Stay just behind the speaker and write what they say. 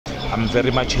I'm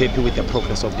very much happy with the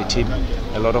progress of the team.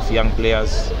 A lot of young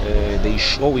players, they're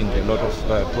showing a lot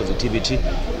of positivity.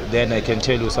 Then I can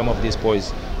tell you some of these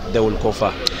boys, they will go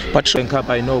far. But Cup,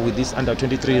 I know with these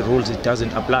under-23 rules it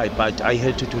doesn't apply, but I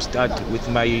had to start with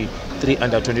my 3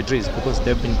 under-23s because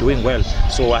they've been doing well.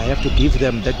 So I have to give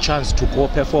them that chance to go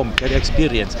perform, get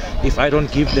experience. If I don't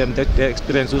give them that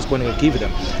experience, who's going to give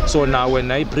them? So now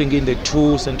when I bring in the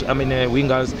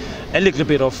wingers, a little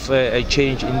bit of a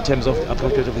change in terms of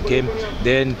approach of the game,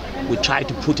 then we try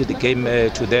to put the game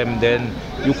to them. Then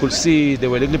you could see they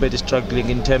were a little bit struggling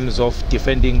in terms of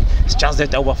defending. It's just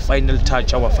that our final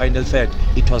touch, our final third,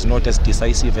 it was not as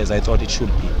decisive as I thought it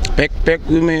should be. Back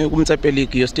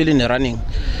League, you're still in the running.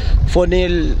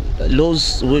 4-0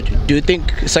 lows, do you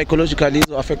think psychologically it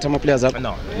will affect some players?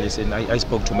 No, listen, I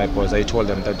spoke to my boys. I told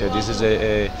them that this is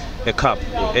a cup,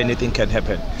 anything can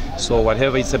happen. So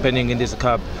whatever is happening in this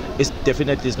cup, it's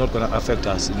definitely is not going to affect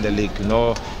us in the league.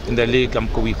 No, in the league,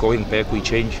 we're going back, we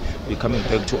change, we're coming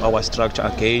back to our structure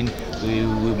again, we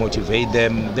motivate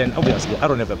them. Then obviously, I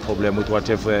don't have a problem with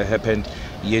whatever happened.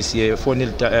 Yes,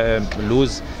 4-0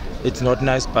 lose. It's not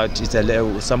nice, but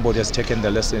it's somebody has taken the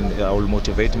lesson. I will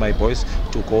motivate my boys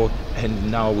to go,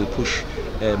 and now we push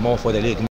more for the league.